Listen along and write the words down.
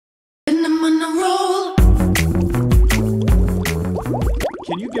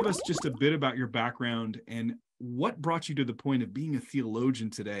give us just a bit about your background and what brought you to the point of being a theologian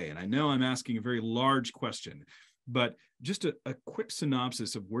today? And I know I'm asking a very large question, but just a quick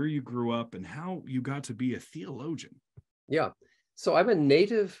synopsis of where you grew up and how you got to be a theologian. Yeah. So I'm a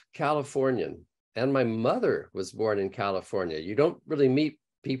native Californian, and my mother was born in California. You don't really meet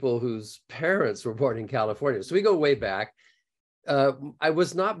people whose parents were born in California. So we go way back. I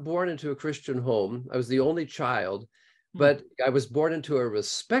was not born into a Christian home. I was the only child, but I was born into a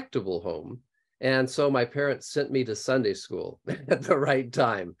respectable home. And so my parents sent me to Sunday school at the right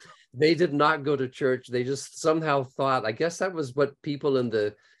time. They did not go to church. They just somehow thought, I guess that was what people in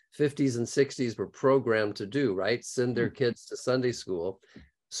the 50s and 60s were programmed to do, right? Send their kids to Sunday school.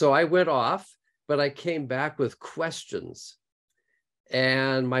 So I went off, but I came back with questions.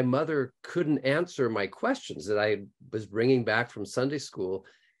 And my mother couldn't answer my questions that I was bringing back from Sunday school.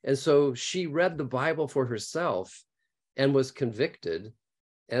 And so she read the Bible for herself and was convicted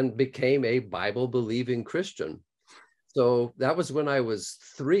and became a Bible-believing Christian. So that was when I was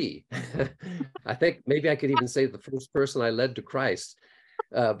 3. I think maybe I could even say the first person I led to Christ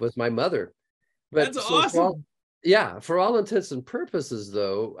was my mother. But That's awesome. For all intents and purposes,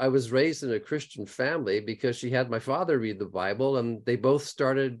 though, I was raised in a Christian family because she had my father read the Bible, and they both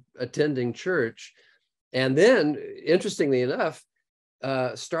started attending church. And then, interestingly enough,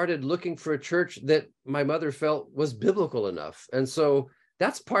 started looking for a church that my mother felt was biblical enough. And so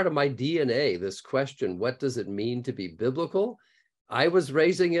that's part of my DNA, this question, what does it mean to be biblical? I was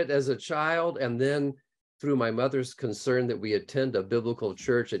raising it as a child, and then through my mother's concern that we attend a biblical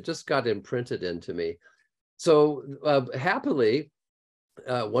church, it just got imprinted into me. So happily,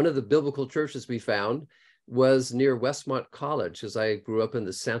 one of the biblical churches we found was near Westmont College, because I grew up in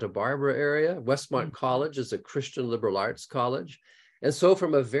the Santa Barbara area. Westmont College is a Christian liberal arts college. And so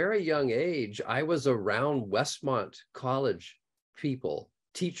from a very young age, I was around Westmont College people,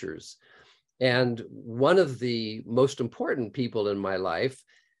 teachers. And one of the most important people in my life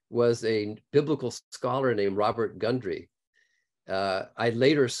was a biblical scholar named Robert Gundry. I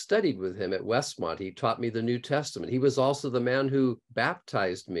later studied with him at Westmont. He taught me the New Testament. He was also the man who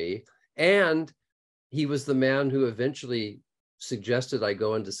baptized me, and he was the man who eventually suggested I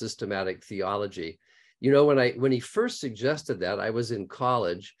go into systematic theology. You know, when he first suggested that, I was in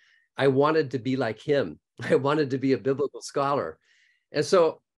college. I wanted to be like him. I wanted to be a biblical scholar. And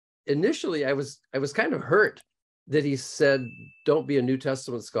so initially I was kind of hurt that he said, don't be a New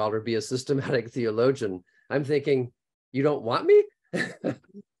Testament scholar, be a systematic theologian. I'm thinking, you don't want me?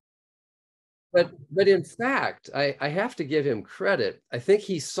 But in fact, I have to give him credit. I think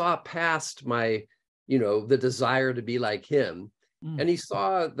he saw past my, the desire to be like him. And he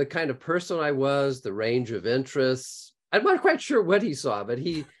saw the kind of person I was, the range of interests. I'm not quite sure what he saw, but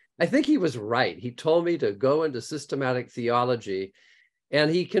I think he was right. He told me to go into systematic theology.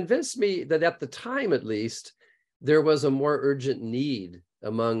 And he convinced me that at the time, at least, there was a more urgent need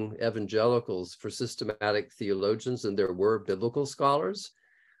among evangelicals for systematic theologians than there were biblical scholars.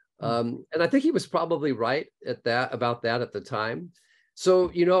 And I think he was probably right about that at the time.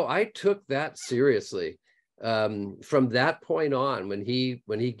 So, I took that seriously. From that point on, when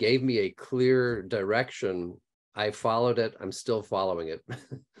he gave me a clear direction, I followed it. I'm still following it.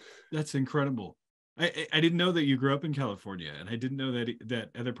 That's incredible. I didn't know that you grew up in California, and I didn't know that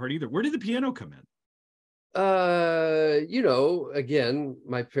other part either. Where did the piano come in? Again,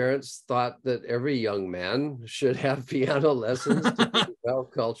 my parents thought that every young man should have piano lessons to be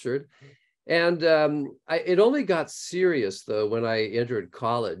well-cultured. And it only got serious, though, when I entered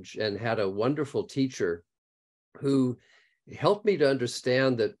college and had a wonderful teacher who helped me to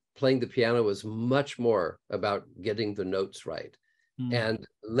understand that playing the piano was much more about getting the notes right. And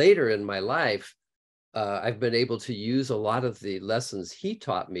later in my life, I've been able to use a lot of the lessons he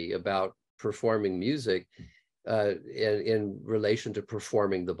taught me about performing music in relation to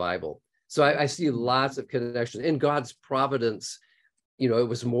performing the Bible. So I see lots of connections in God's providence. It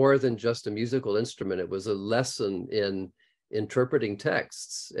was more than just a musical instrument. It was a lesson in interpreting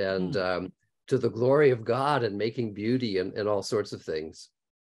texts and to the glory of God and making beauty and all sorts of things.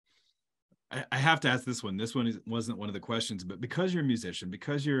 I have to ask this one. This one wasn't one of the questions, but because you're a musician,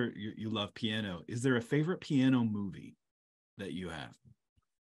 because you love piano, is there a favorite piano movie that you have?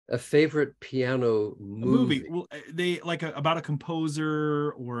 A favorite piano movie? Well, they like about a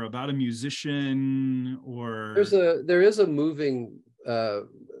composer or about a musician, or there is a moving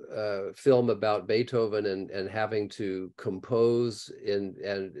film about Beethoven and having to compose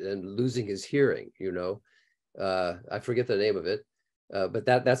and losing his hearing. I forget the name of it. But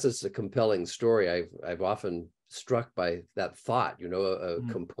that's just a compelling story. I've often struck by that thought, a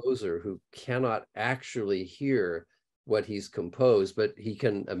composer who cannot actually hear what he's composed, but he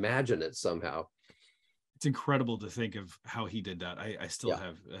can imagine it somehow. It's incredible to think of how he did that. I still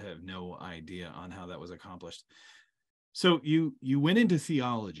Yeah. have no idea on how that was accomplished. So you went into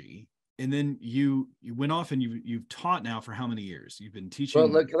theology, and then you went off and you've taught now for how many years? You've been teaching. Well,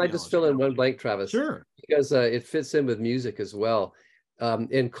 look, can I just fill in one blank, Travis? Sure. Because it fits in with music as well.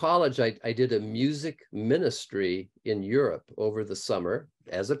 In college, I did a music ministry in Europe over the summer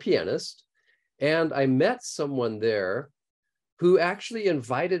as a pianist. And I met someone there who actually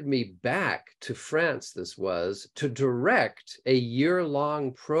invited me back to France, this was, to direct a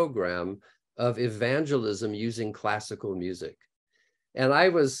year-long program of evangelism using classical music. And I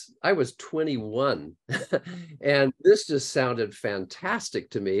was 21, and this just sounded fantastic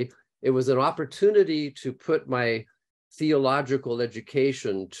to me. It was an opportunity to put my theological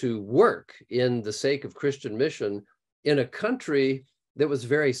education to work in the sake of Christian mission in a country that was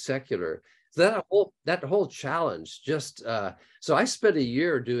very secular. So that whole challenge just, so I spent a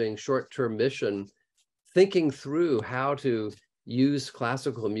year doing short-term mission, thinking through how to use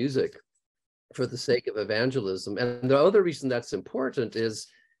classical music for the sake of evangelism. And the other reason that's important is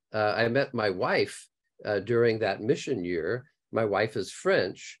I met my wife during that mission year. My wife is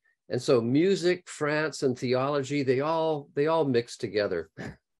French. And so music, France, and theology, they all mix together.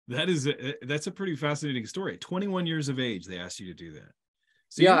 That's a pretty fascinating story. 21 years of age, they asked you to do that.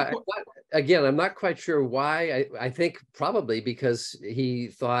 So yeah, I'm not quite sure why. I think probably because he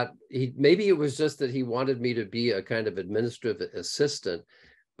thought maybe it was just that he wanted me to be a kind of administrative assistant,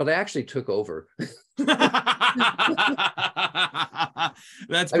 but I actually took over.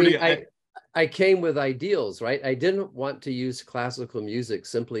 That's pretty. I came with ideals, right? I didn't want to use classical music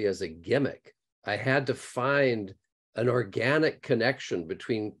simply as a gimmick. I had to find an organic connection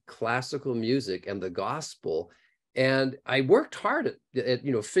between classical music and the gospel. And I worked hard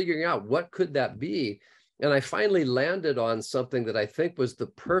at figuring out what could that be. And I finally landed on something that I think was the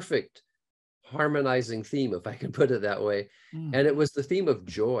perfect harmonizing theme, if I can put it that way. And it was the theme of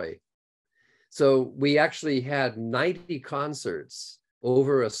joy. So we actually had 90 concerts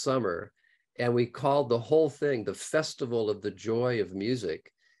over a summer, and we called the whole thing the Festival of the Joy of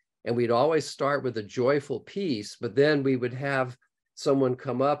Music. And we'd always start with a joyful piece, but then we would have someone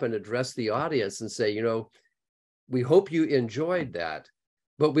come up and address the audience and say, we hope you enjoyed that,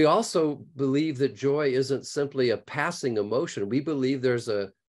 but we also believe that joy isn't simply a passing emotion. We believe there's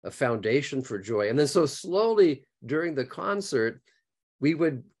a foundation for joy. And then so slowly during the concert, we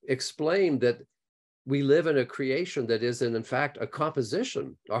would explain that we live in a creation that is in fact a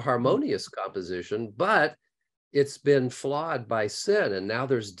composition, a harmonious composition, but it's been flawed by sin. And now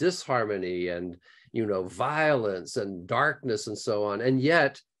there's disharmony and, violence and darkness and so on. And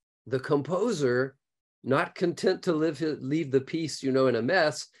yet the composer, not content to leave the piece, in a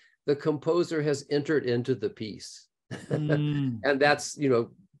mess, the composer has entered into the piece. And that's,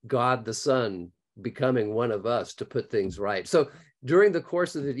 God the Son becoming one of us to put things right. So during the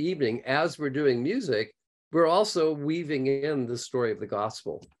course of the evening, as we're doing music, we're also weaving in the story of the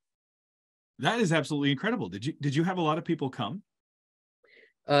gospel. That is absolutely incredible. Did you have a lot of people come?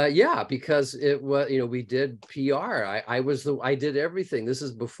 Yeah, because it was, we did PR. I did everything. This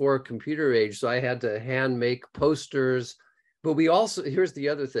is before computer age, so I had to hand make posters. But we also, here's the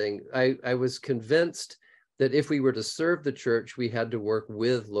other thing. I was convinced that if we were to serve the church, we had to work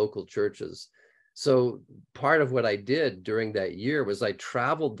with local churches. So part of what I did during that year was I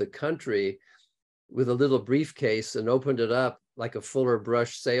traveled the country with a little briefcase and opened it up like a Fuller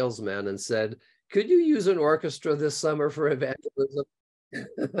Brush salesman and said, could you use an orchestra this summer for evangelism?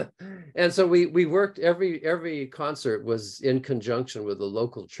 And so we worked, every concert was in conjunction with the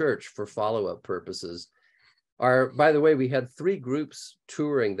local church for follow-up purposes. By the way, we had 3 groups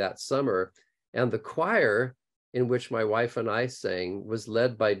touring that summer, and the choir in which my wife and I sang was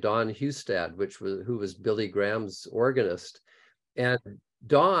led by Don Hustad, who was Billy Graham's organist. And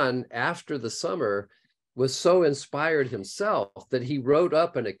Don, after the summer, was so inspired himself that he wrote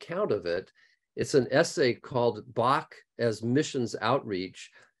up an account of it. It's an essay called Bach as Missions Outreach,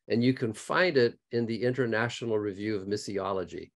 and you can find it in the International Review of Missiology.